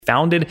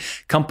founded a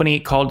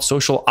company called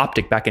Social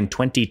Optic back in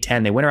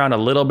 2010. They went around a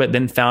little bit,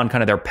 then found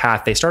kind of their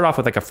path. They started off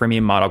with like a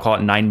freemium model, call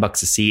it $9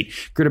 a seat,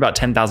 grew to about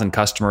 10,000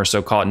 customers.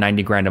 So call it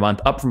 90 grand a month,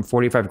 up from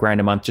 45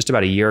 grand a month just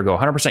about a year ago,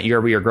 100%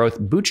 year-over-year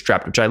growth,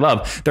 bootstrapped, which I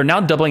love. They're now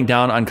doubling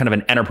down on kind of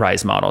an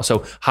enterprise model.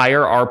 So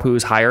higher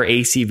ARPUs, higher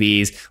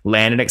ACVs,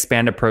 land and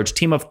expand approach,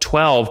 team of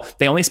 12.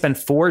 They only spend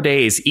 4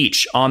 days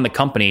each on the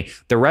company.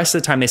 The rest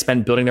of the time they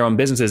spend building their own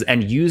businesses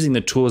and using the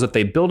tools that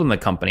they build in the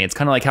company. It's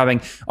kind of like having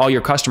all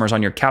your customers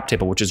on your cap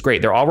table, which is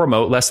great. They're all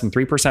remote, less than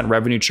 3%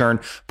 revenue churn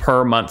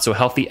per month. So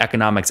healthy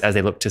economics as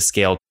they look to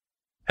scale.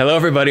 Hello,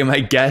 everybody.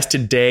 My guest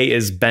today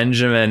is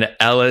Benjamin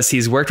Ellis.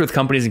 He's worked with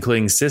companies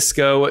including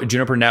Cisco,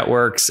 Juniper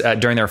Networks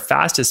during their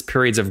fastest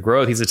periods of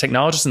growth. He's a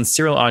technologist and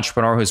serial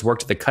entrepreneur who's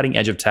worked at the cutting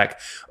edge of tech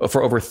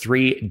for over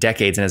 3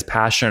 decades and is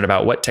passionate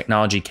about what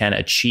technology can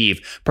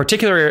achieve,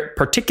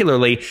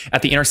 particularly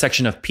at the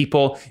intersection of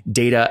people,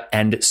 data,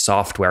 and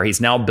software. He's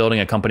now building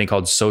a company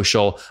called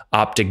Social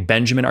Optic.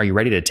 Benjamin, are you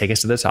ready to take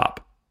us to the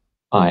top?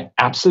 I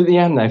absolutely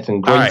am,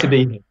 Nathan. Great to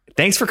be here.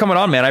 Thanks for coming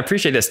on, man. I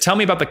appreciate this. Tell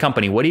me about the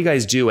company. What do you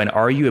guys do? And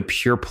are you a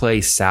pure play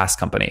SaaS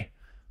company?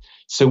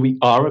 So we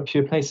are a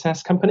pure play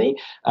SaaS company.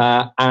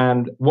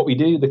 And what we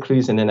do, the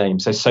clue's in the name.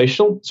 So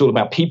social, it's all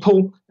about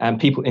people and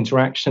people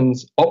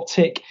interactions.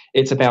 Optic,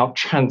 it's about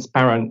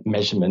transparent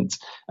measurement.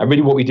 And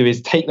really what we do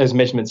is take those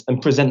measurements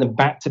and present them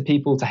back to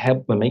people to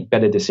help them make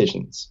better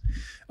decisions.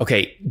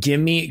 Okay,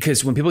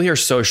 because when people hear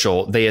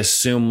social, they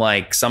assume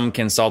like some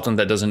consultant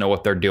that doesn't know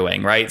what they're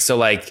doing, right? So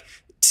like,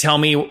 tell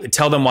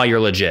them why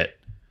you're legit.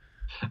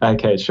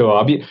 Okay,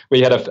 sure. We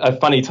had a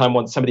funny time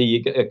once.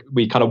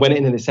 We kind of went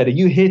in and they said, "Are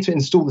you here to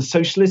install the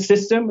socialist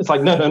system?" It's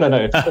like, no.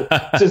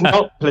 This is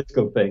not a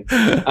political thing.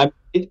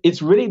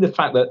 It's really the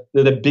fact that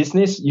the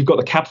business, you've got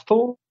the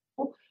capital,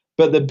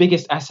 but the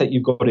biggest asset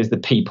you've got is the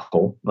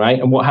people, right?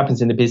 And what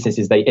happens in the business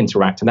is they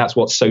interact. And that's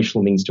what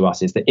social means to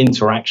us, is the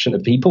interaction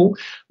of people.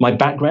 My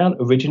background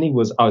originally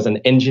was I was an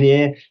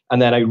engineer,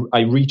 and then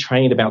I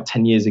retrained about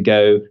 10 years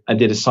ago and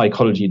did a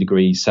psychology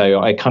degree. So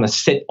I kind of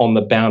sit on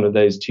the bound of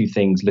those two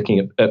things,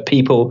 looking at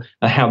people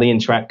and how they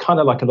interact, kind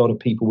of like a lot of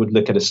people would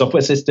look at a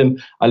software system.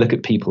 I look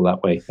at people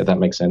that way, if that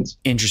makes sense.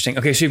 Interesting.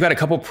 Okay, so you've got a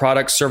couple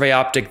products, Survey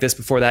Optic, this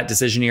before that,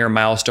 Decisioneer,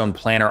 Milestone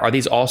Planner. Are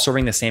these all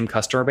serving the same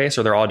customer base,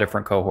 or they're all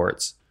different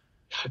cohorts?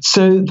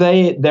 So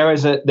there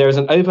is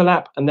an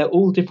overlap, and they're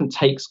all different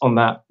takes on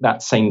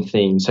that same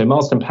theme. So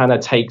Milestone Planner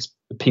takes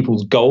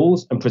people's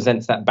goals and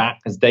presents that back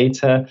as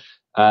data.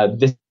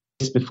 This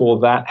before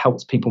that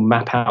helps people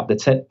map out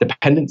the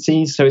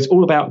dependencies. So it's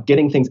all about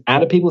getting things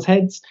out of people's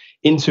heads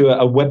into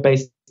a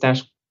web-based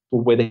dashboard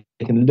where they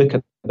can look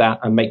at that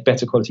and make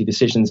better quality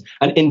decisions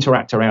and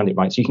interact around it,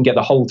 right? So you can get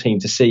the whole team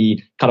to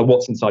see kind of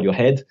what's inside your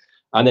head.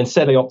 And then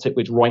Survey Optic,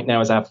 which right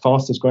now is our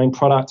fastest growing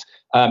product,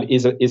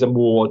 is a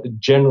more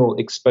general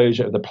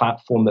exposure of the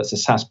platform that's a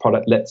SaaS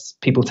product, lets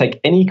people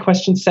take any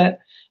question set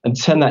and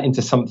turn that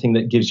into something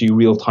that gives you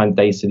real-time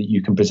data that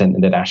you can present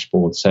in the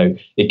dashboard. So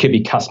it could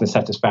be customer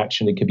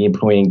satisfaction, it could be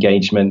employee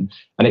engagement,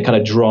 and it kind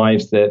of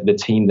drives the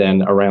team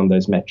then around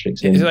those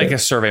metrics. It's like a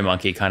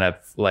SurveyMonkey kind of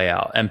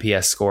layout,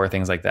 NPS score,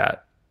 things like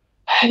that.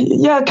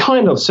 Yeah,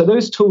 kind of. So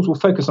those tools will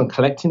focus on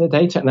collecting the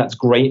data, and that's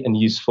great and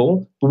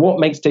useful. But what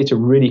makes data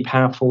really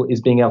powerful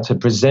is being able to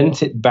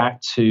present it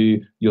back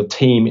to your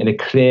team in a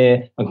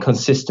clear and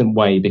consistent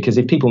way. Because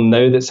if people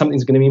know that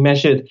something's going to be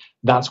measured,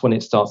 that's when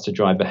it starts to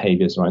drive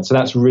behaviors, right? So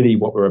that's really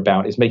what we're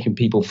about, is making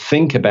people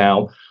think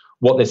about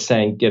what they're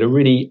saying, get a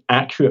really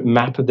accurate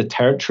map of the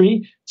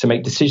territory to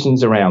make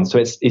decisions around. So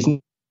it's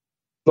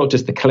not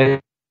just the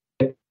collecting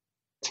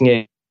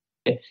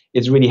it,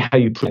 it's really how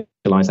you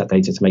utilize that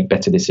data to make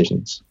better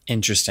decisions.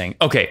 Interesting.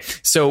 Okay.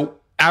 So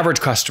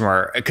average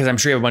customer, because I'm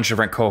sure you have a bunch of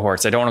different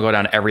cohorts. I don't want to go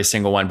down every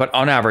single one, but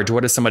on average,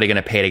 what is somebody going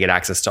to pay to get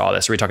access to all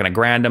this? Are we talking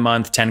 $1,000 a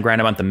month, 10 grand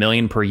a month, $1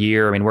 million per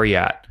year? I mean, where are you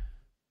at?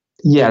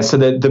 Yeah. So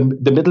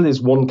the middle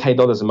is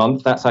 $1,000 a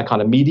month. That's our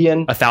kind of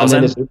median.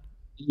 1,000?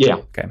 Yeah.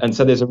 Okay. And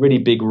so there's a really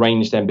big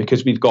range then,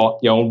 because we've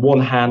got, on one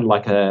hand,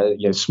 like a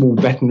small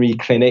veterinary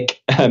clinic,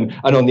 and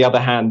on the other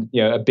hand,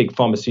 a big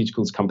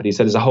pharmaceuticals company.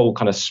 So there's a whole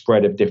kind of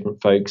spread of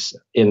different folks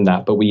in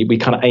that, but we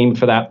kind of aim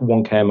for that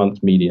 $1,000 a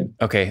month median.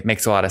 Okay.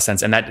 Makes a lot of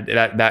sense. And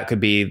that could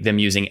be them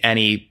using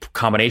any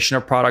combination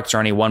of products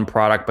or any one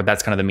product, but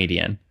that's kind of the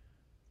median.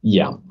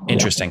 Yeah.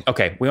 Interesting. Yeah.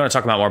 Okay. We want to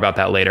talk about more about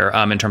that later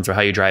in terms of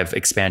how you drive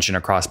expansion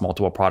across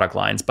multiple product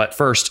lines. But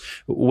first,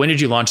 when did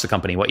you launch the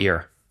company? What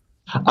year?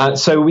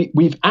 So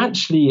we've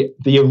actually,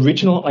 the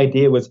original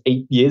idea was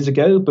 8 years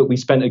ago, but we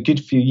spent a good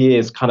few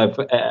years kind of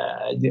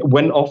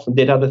went off and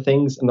did other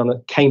things, and then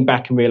came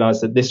back and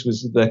realized that this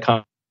was the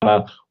kind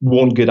of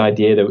one good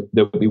idea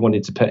that we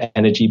wanted to put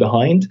energy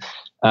behind,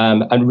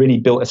 and really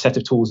built a set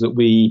of tools that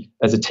we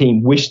as a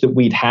team wish that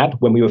we'd had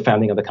when we were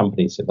founding other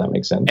companies, if that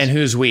makes sense. And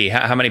who's we?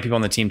 How many people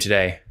on the team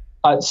today?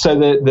 So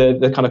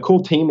the kind of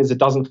core team is a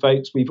dozen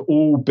folks. We've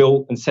all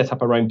built and set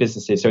up our own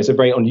businesses. So it's a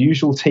very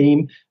unusual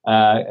team,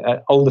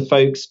 older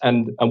folks,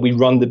 and we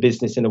run the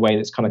business in a way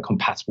that's kind of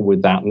compatible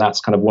with that. And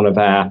that's kind of one of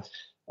our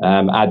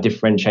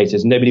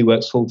differentiators. Nobody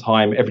works full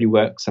time. Everybody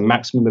works a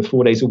maximum of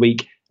 4 days a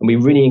week. And we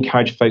really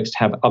encourage folks to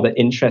have other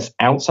interests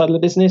outside of the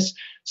business,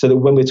 so that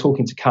when we're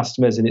talking to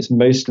customers and it's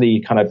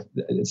mostly kind of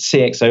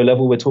CXO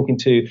level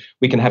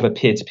we can have a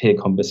peer-to-peer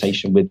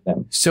conversation with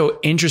them. So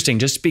interesting.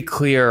 Just to be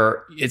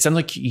clear, it sounds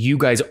like you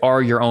guys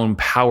are your own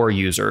power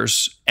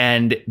users.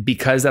 And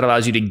because that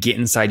allows you to get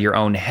inside your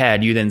own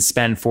head, you then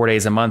spend 4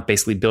 days a month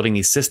basically building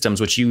these systems,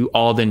 which you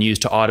all then use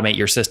to automate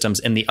your systems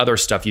and the other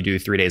stuff you do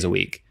 3 days a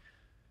week.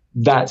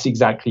 That's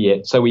exactly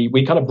it. So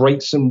we kind of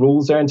break some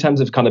rules there in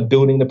terms of kind of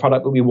building the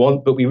product that we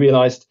want, but we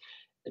realized,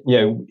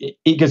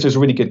 it gives us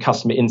really good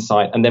customer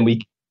insight, and then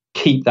we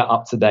keep that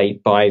up to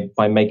date by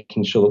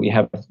making sure that we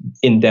have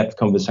in-depth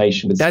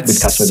conversation with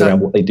customers around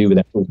what they do with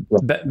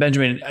it.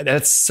 Benjamin,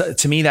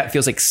 to me, that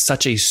feels like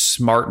such a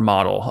smart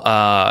model,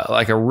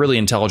 like a really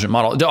intelligent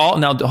model.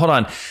 Now, hold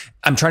on.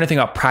 I'm trying to think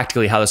about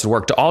practically how this would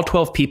work. Do all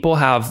 12 people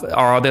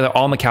are they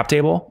all on the cap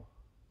table?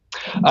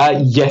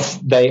 Yes,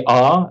 they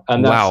are.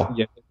 And that's, wow.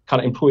 Kind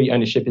of employee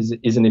ownership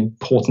is an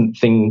important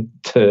thing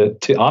to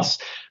us.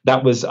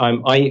 That was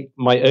my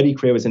early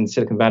career was in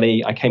Silicon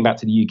Valley. I came back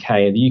to the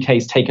UK. The UK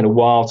has taken a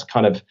while to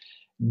kind of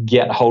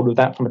get hold of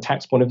that from a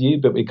tax point of view,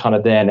 but we're kind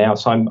of there now.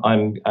 So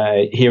I'm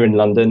here in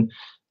London.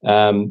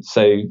 I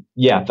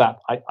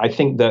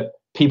think that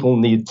people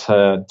need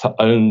to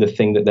own the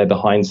thing that they're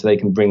behind, so they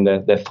can bring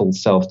their full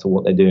self to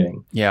what they're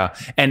doing. Yeah,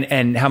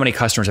 and how many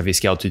customers have you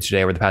scaled to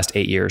today over the past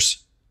 8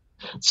 years?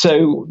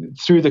 So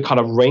through the kind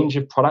of range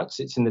of products,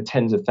 it's in the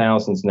tens of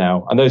thousands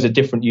now. And those are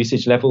different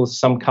usage levels.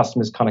 Some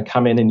customers kind of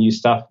come in and use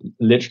stuff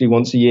literally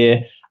once a year.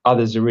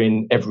 Others are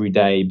in every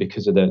day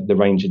because of the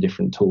range of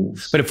different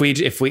tools. But if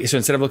we so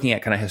instead of looking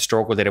at kind of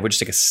historical data, we just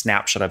take a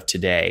snapshot of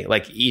today,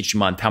 like each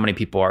month, how many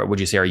people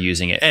would you say are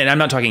using it? And I'm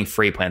not talking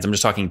free plans. I'm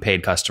just talking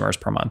paid customers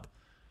per month.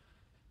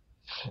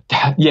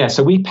 Yeah.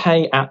 So we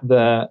pay at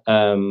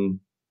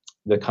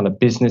the kind of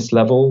business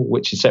level,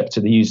 which is separate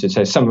to the user.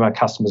 So some of our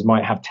customers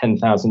might have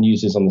 10,000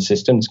 users on the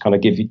system to kind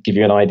of give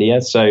you an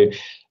idea. So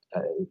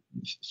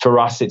for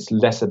us, it's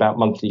less about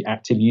monthly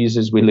active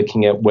users. We're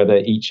looking at whether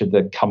each of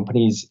the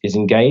companies is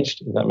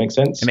engaged. Does that make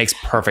sense? It makes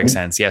perfect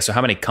sense. Yeah. So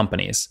how many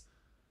companies?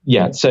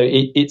 Yeah. So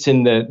it's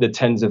in the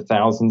tens of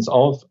thousands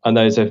and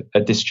those are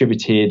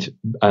distributed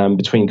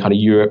between kind of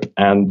Europe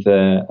and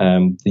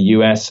the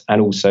US and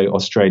also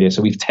Australia.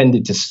 So we've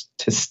tended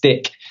to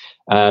stick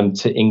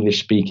to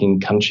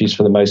English-speaking countries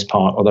for the most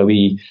part, although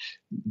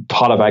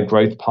part of our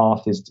growth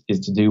path is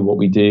to do what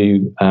we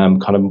do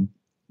kind of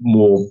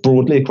more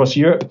broadly across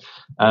Europe.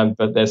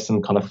 But there's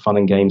some kind of fun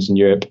and games in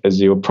Europe,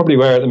 as you're probably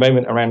aware at the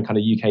moment, around kind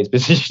of UK's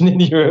position in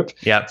Europe.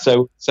 Yeah.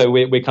 So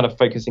we're kind of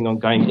focusing on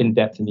going in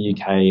depth in the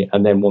UK,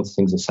 and then once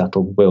things are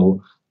settled,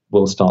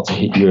 we'll start to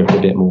hit Europe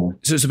a bit more.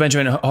 So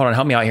Benjamin, hold on,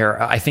 help me out here.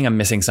 I think I'm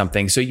missing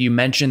something. So you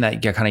mentioned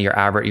that kind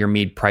of your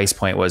mid price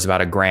point was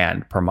about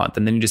 $1,000 per month.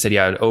 And then you just said you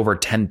had over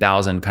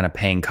 10,000 kind of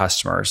paying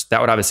customers.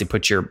 That would obviously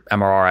put your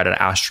MRR at an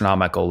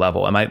astronomical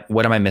level.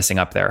 What am I missing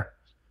up there?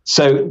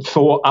 So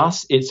for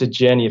us, it's a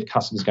journey of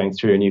customers going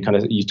through, and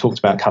you talked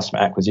about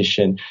customer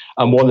acquisition.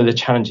 And one of the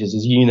challenges,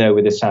 as you know,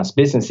 with the SaaS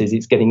business is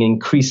it's getting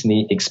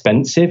increasingly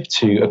expensive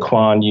to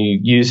acquire new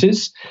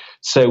users.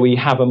 So we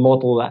have a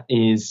model that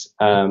is,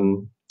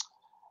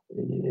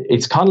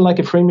 it's kind of like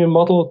a freemium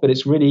model, but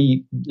it's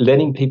really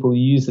letting people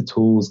use the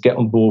tools, get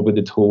on board with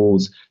the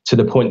tools to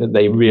the point that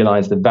they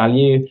realize the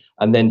value,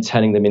 and then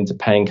turning them into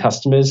paying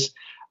customers,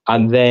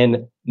 and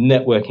then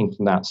networking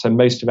from that. So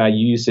most of our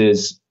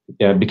users,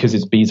 because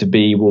it's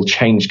B2B, will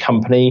change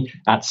company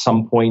at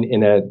some point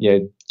in a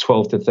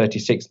 12 to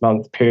 36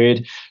 month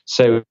period.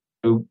 So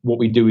what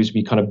we do is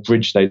we kind of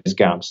bridge those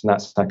gaps, and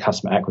that's our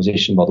customer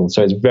acquisition model.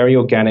 So it's very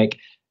organic,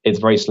 it's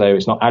very slow,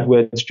 it's not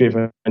AdWords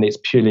driven, and it's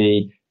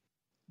purely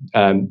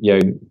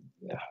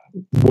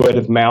word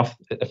of mouth,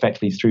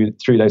 effectively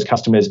through those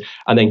customers,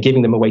 and then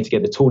giving them a way to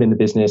get the tool in the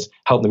business,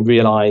 help them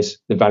realize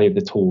the value of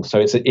the tool. So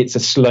it's a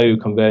slow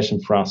conversion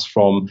for us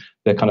from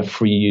the kind of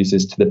free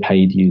users to the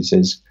paid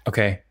users.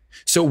 Okay.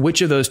 So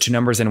which of those two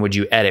numbers then would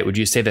you edit? Would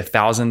you say the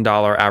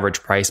 $1,000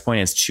 average price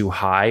point is too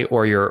high,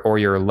 or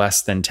you're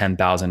less than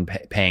 10,000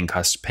 paying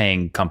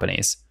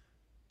companies?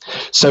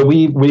 So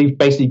we've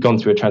basically gone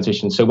through a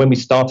transition. So when we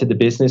started the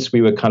business,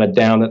 we were kind of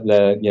down at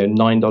the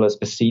 $9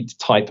 per seat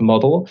type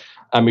model,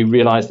 and we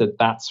realized that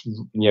that's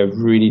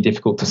really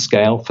difficult to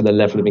scale for the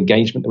level of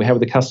engagement that we have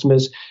with the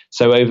customers.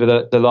 So over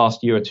the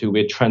last year or two,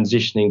 we're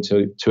transitioning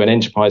to an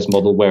enterprise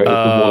model where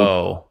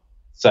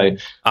so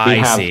we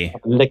have a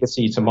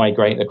legacy to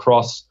migrate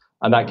across,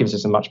 and that gives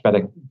us a much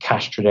better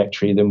cash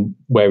trajectory than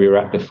where we were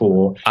at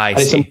before.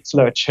 It's a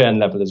slower churn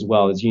level as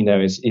well, as you know,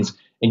 is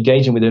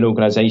engaging with an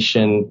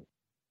organization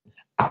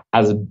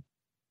as a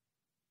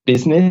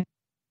business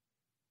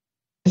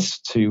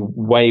to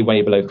way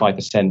below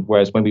 5%,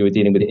 whereas when we were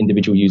dealing with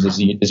individual users,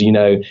 as you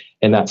know,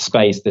 in that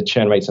space, the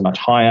churn rates are much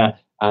higher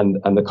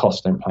and the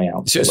costs don't play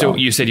out. So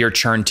you said your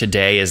churn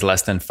today is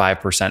less than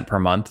 5% per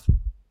month?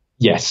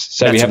 Yes.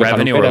 So that's we have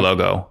revenue or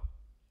logo?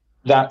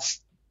 That's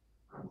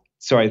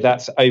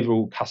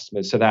overall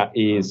customers. So that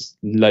is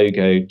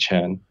logo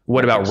churn.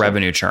 What about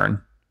revenue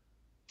churn?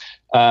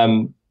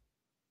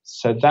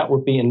 So that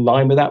would be in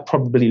line with that,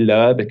 probably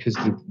lower because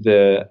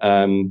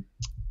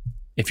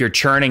if you're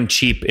churning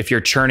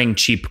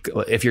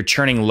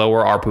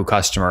lower ARPU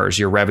customers,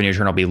 your revenue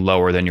churn will be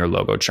lower than your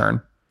logo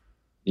churn.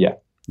 Yeah.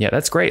 Yeah,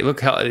 that's great.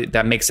 Look how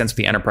that makes sense with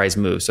the enterprise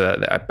move.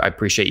 So I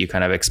appreciate you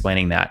kind of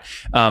explaining that.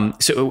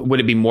 So would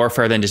it be more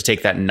fair than just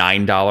take that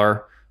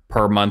 $9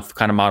 per month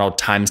kind of model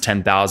times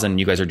 10,000?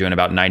 You guys are doing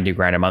about 90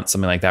 grand a month,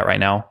 something like that right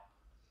now?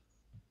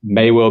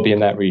 May well be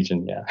in that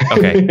region, yeah.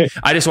 Okay.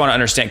 I just want to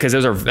understand, because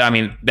that's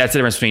the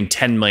difference between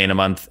 10 million a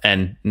month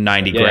and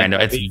 90 grand.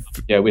 We're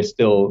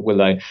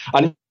low.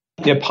 And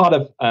part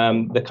of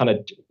the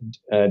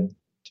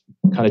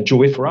kind of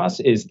joy for us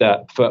is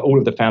that for all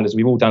of the founders,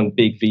 we've all done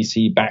big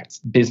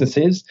VC-backed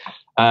businesses.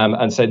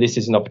 And so this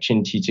is an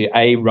opportunity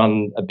to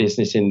run a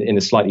business in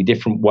a slightly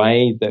different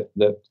way that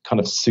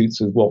kind of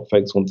suits with what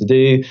folks want to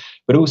do,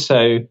 but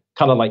also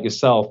kind of like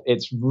yourself,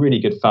 it's really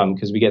good fun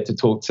because we get to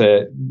talk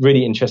to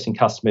really interesting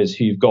customers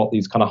who've got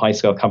these kind of high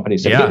scale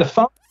companies. So we get the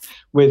fun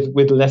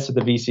with less of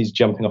the VCs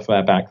jumping off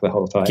our back the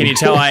whole time. Can you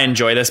tell I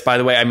enjoy this, by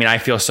the way? I mean, I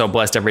feel so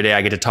blessed every day.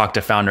 I get to talk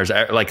to founders,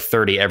 like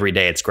 30 every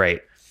day. It's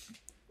great.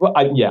 Well,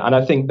 and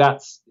I think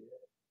that's,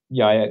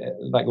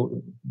 like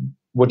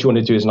what you want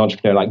to do as an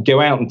entrepreneur, like go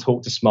out and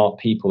talk to smart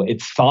people.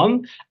 It's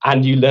fun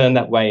and you learn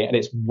that way, and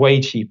it's way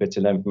cheaper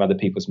to learn from other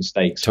people's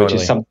mistakes, totally.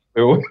 Which is something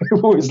we're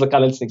always kind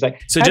of listening to.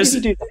 Like, so just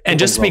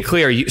to be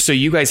clear,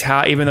 you guys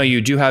have, even though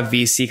you do have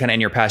VC kind of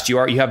in your past, you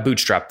have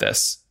bootstrapped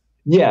this.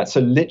 Yeah.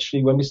 So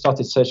literally when we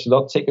started Social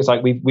Optic, it's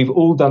like we've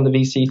all done the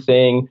VC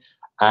thing,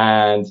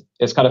 and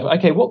it's kind of,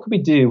 okay, what could we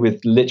do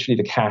with literally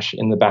the cash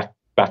in the back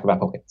of our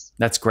pockets?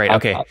 That's great.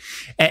 Okay.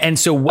 And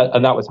so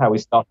and that was how we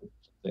started.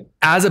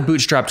 As a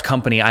bootstrapped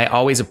company, I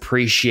always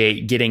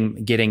appreciate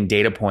getting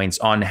data points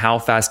on how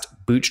fast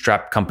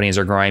bootstrapped companies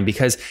are growing,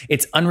 because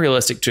it's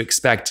unrealistic to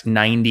expect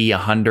 90,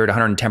 100,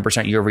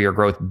 110% year-over-year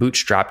growth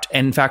bootstrapped.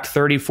 And in fact,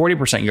 30,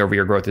 40%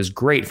 year-over-year growth is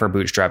great for a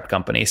bootstrapped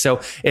company. So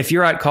if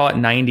you're at, call it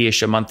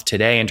 90-ish a month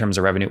today in terms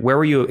of revenue, where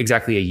were you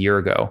exactly a year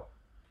ago?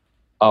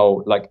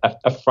 Oh, like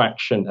a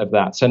fraction of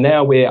that. So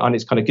now and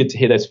it's kind of good to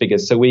hear those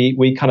figures. So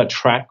we kind of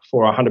track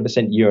for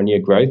 100% year-on-year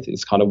growth.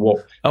 It's kind of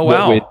what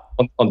we're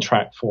on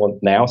track for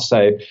now.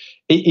 So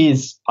it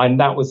is, and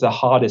that was the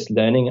hardest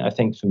learning, I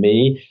think, for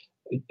me.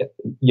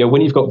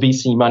 When you've got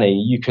VC money,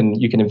 you can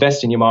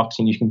invest in your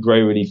marketing, you can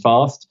grow really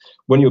fast.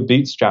 When you're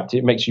bootstrapped,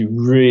 it makes you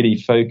really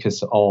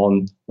focus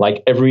on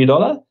like every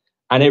dollar,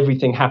 and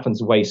everything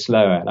happens way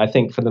slower. And I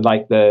think for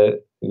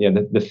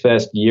the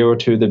first year or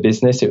two of the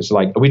business, it was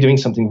like, are we doing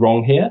something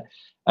wrong here?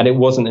 And it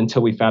wasn't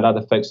until we found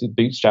other folks who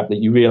bootstrap that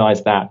you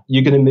realize that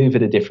you're going to move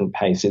at a different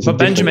pace. But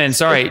Benjamin,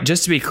 sorry,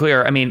 just to be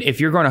clear, I mean,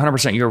 if you're growing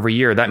 100% year over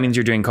year, that means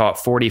you're doing, call it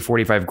 40,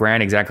 45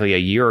 grand exactly a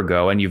year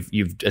ago, and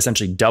you've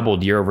essentially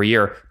doubled year over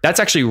year. That's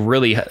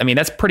actually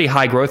that's pretty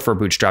high growth for a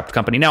bootstrapped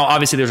company. Now,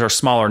 obviously, those are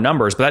smaller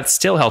numbers, but that's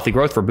still healthy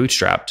growth for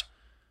bootstrapped.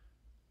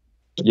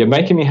 You're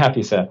making me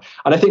happy, sir.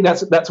 And I think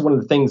that's one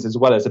of the things as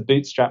well as a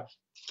bootstrap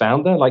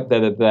founder, like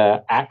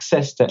the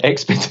access to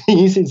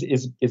expertise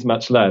is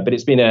much lower. But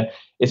it's been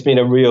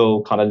a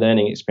real kind of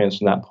learning experience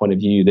from that point of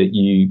view that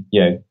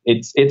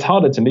it's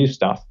harder to move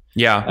stuff.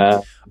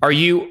 Yeah. Are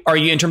you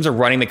in terms of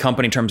running the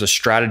company, in terms of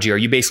strategy, are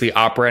you basically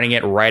operating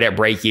it right at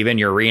break even?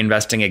 You're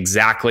reinvesting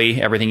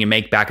exactly everything you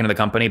make back into the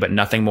company, but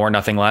nothing more,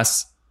 nothing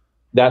less?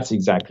 That's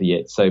exactly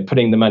it. So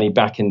putting the money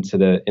back into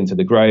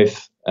the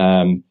growth,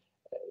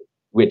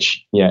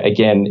 which,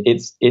 again,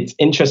 it's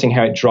interesting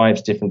how it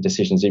drives different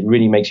decisions. It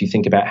really makes you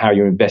think about how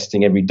you're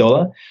investing every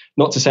dollar.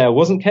 Not to say I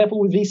wasn't careful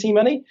with VC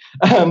money,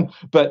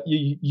 but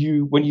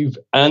you when you've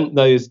earned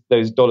those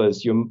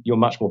dollars, you're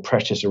much more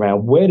precious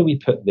around where do we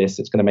put this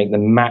that's going to make the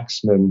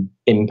maximum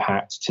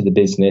impact to the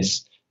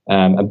business,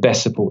 and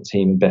best support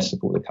team and best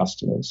support the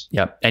customers.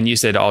 Yep. And you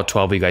said all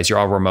 12 of you guys, you're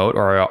all remote,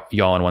 or are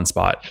y'all in one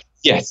spot?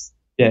 Yes.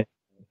 Yeah.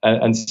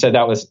 And so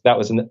that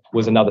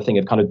was another thing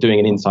of kind of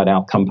doing an inside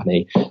out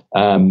company.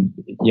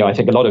 I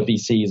think a lot of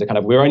VCs are kind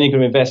of, we're only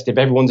going to invest if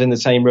everyone's in the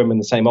same room in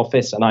the same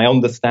office. And I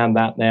understand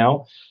that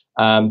now.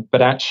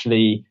 But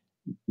actually,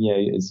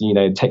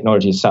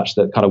 technology is such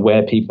that kind of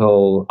where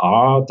people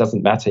are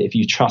doesn't matter. If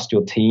you trust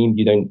your team,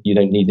 you don't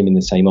need them in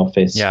the same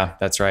office. Yeah,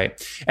 that's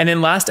right. And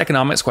then last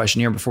economics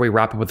question here before we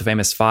wrap up with the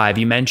famous 5,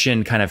 you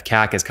mentioned kind of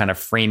CAC as kind of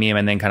freemium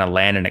and then kind of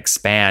land and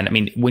expand. I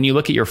mean, when you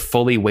look at your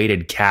fully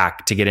weighted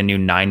CAC to get a new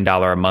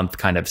 $9 a month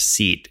kind of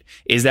seat,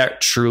 is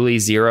that truly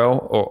zero,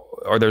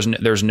 or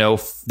there's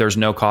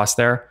no cost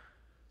there?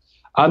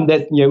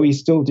 We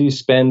still do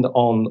spend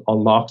on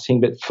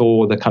marketing, but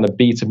for the kind of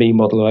B2B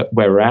model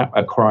where we're at,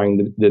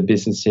 acquiring the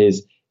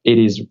businesses, it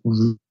is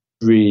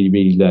really,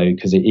 really low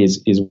because it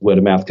is word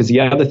of mouth. Because the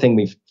other thing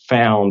we've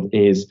found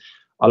is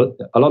a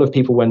lot of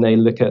people, when they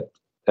look at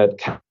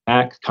CAC,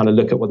 kind of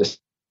look at what they're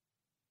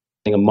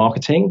spending on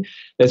marketing.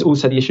 There's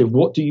also the issue of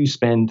what do you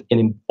spend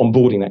in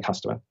onboarding that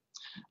customer.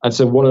 And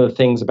so one of the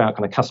things about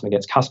kind of customer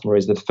gets customer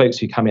is that the folks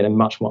who come in are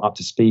much more up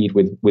to speed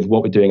with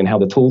what we're doing and how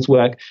the tools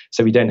work.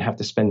 So we don't have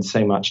to spend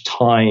so much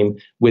time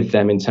with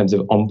them in terms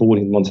of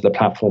onboarding them onto the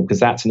platform, because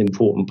that's an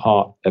important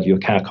part of your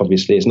CAC,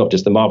 obviously. It's not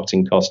just the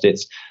marketing cost,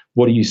 it's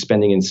what are you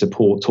spending in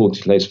support,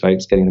 talking to those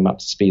folks, getting them up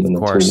to speed on the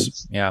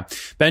tools. Yeah.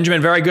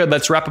 Benjamin, very good.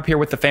 Let's wrap up here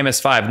with the famous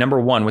five. Number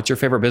one, what's your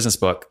favorite business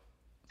book?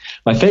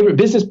 My favorite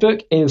business book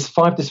is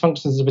Five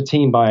Dysfunctions of a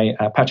Team by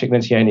Patrick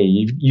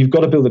Lencioni. You've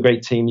got to build a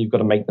great team. You've got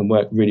to make them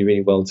work really,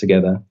 really well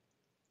together.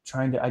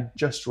 I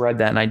just read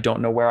that and I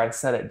don't know where I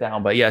set it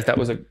down, but yes, I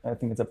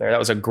think it's up there. That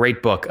was a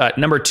great book.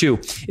 Number two,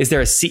 is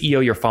there a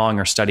CEO you're following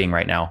or studying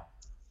right now?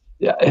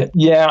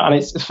 Yeah, and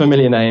it's a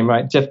familiar name,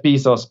 right? Jeff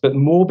Bezos, but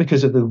more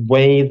because of the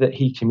way that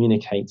he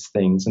communicates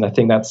things. And I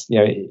think that's,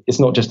 it's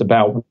not just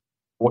about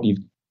what you've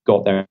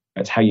got there.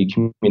 It's how you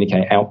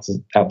communicate out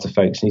to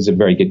folks. And he's a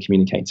very good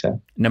communicator.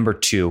 Number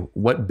two,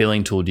 what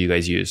billing tool do you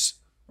guys use?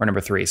 Or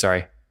number three,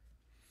 sorry.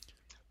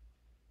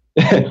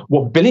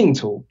 What billing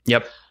tool?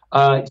 Yep.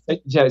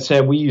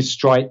 So we use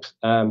Stripe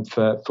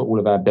for all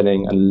of our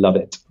billing and love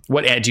it.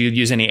 Do you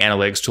use any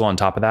analytics tool on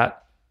top of that?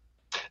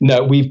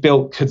 No, we've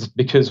built,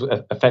 because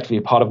effectively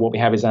a part of what we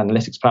have is an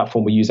analytics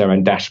platform. We use our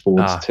own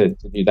dashboards to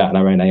do that and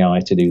our own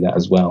AI to do that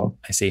as well.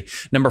 I see.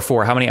 Number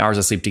four, how many hours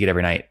of sleep do you get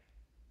every night?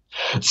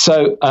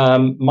 So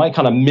my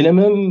kind of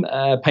minimum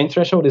pain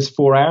threshold is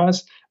 4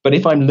 hours. But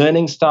if I'm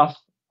learning stuff,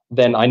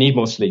 then I need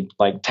more sleep,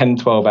 like 10,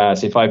 12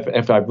 hours. If I've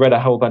read a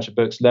whole bunch of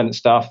books, learned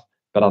stuff,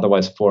 but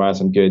otherwise 4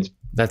 hours, I'm good.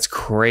 That's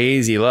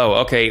crazy low.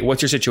 Okay,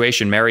 what's your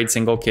situation? Married,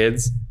 single,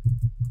 kids?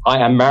 I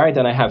am married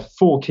and I have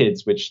 4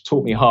 kids, which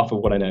taught me half of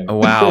what I know. Oh,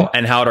 wow.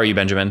 And how old are you,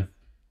 Benjamin?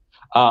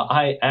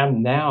 I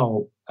am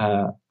now,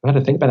 I had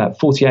to think about that,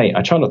 48.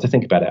 I try not to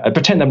think about it. I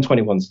pretend I'm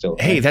 21 still.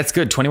 Hey, that's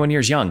good. 21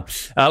 years young.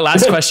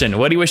 Last question.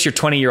 What do you wish your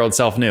 20-year-old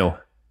self knew?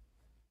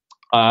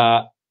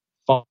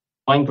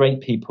 Find great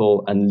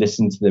people and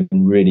listen to them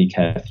really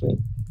carefully.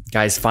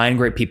 Guys, find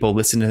great people,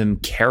 listen to them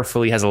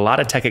carefully, has a lot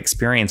of tech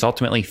experience,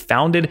 ultimately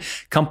founded a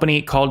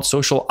company called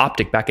Social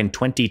Optic back in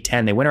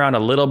 2010. They went around a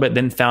little bit,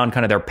 then found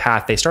kind of their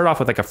path. They started off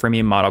with like a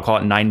freemium model, call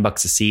it $9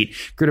 a seat,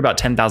 grew to about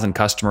 10,000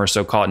 customers,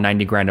 so call it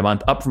 90 grand a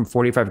month, up from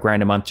 45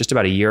 grand a month just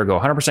about a year ago,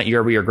 100%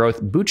 year-over-year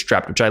growth,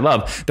 bootstrapped, which I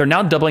love. They're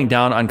now doubling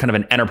down on kind of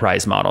an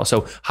enterprise model.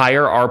 So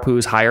higher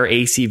ARPUs, higher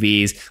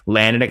ACVs,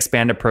 land and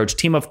expand approach,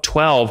 team of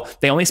 12.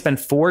 They only spend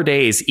 4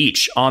 days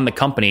each on the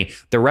company.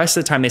 The rest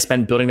of the time they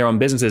spend building their own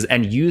businesses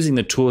and using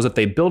the tools that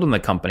they build in the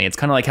company. It's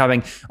kind of like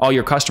having all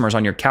your customers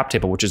on your cap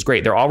table, which is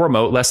great. They're all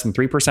remote, less than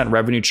 3%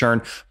 revenue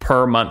churn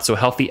per month. So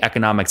healthy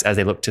economics as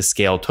they look to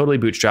scale. Totally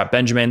bootstrap.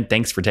 Benjamin,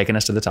 thanks for taking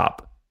us to the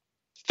top.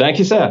 Thank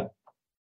you, sir.